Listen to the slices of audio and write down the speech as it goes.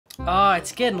Aw,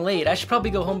 it's getting late. I should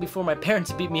probably go home before my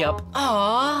parents beat me up.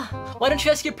 Aw, why don't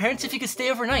you ask your parents if you could stay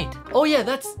overnight? Oh yeah,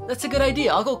 that's a good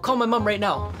idea. I'll go call my mom right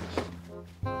now.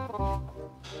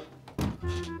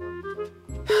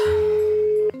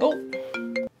 Oh.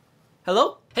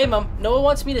 Hello? Hey mom, Noah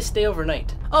wants me to stay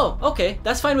overnight. Oh, okay,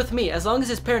 that's fine with me, as long as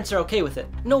his parents are okay with it.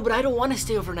 No, but I don't want to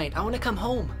stay overnight. I want to come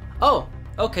home. Oh,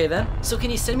 okay then. So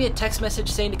can you send me a text message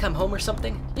saying to come home or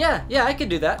something? Yeah, I could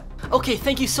do that. Okay,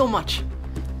 thank you so much.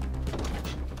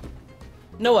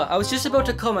 Noah, I was just about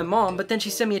to call my mom, but then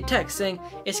she sent me a text saying,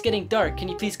 it's getting dark, can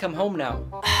you please come home now?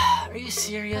 Are you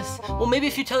serious? Well, maybe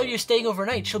if you tell her you're staying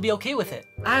overnight, she'll be okay with it.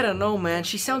 I don't know, man.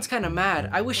 She sounds kind of mad.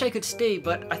 I wish I could stay,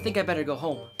 but I think I better go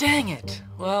home. Dang it.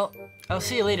 Well, I'll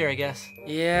see you later, I guess.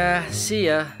 Yeah, see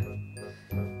ya.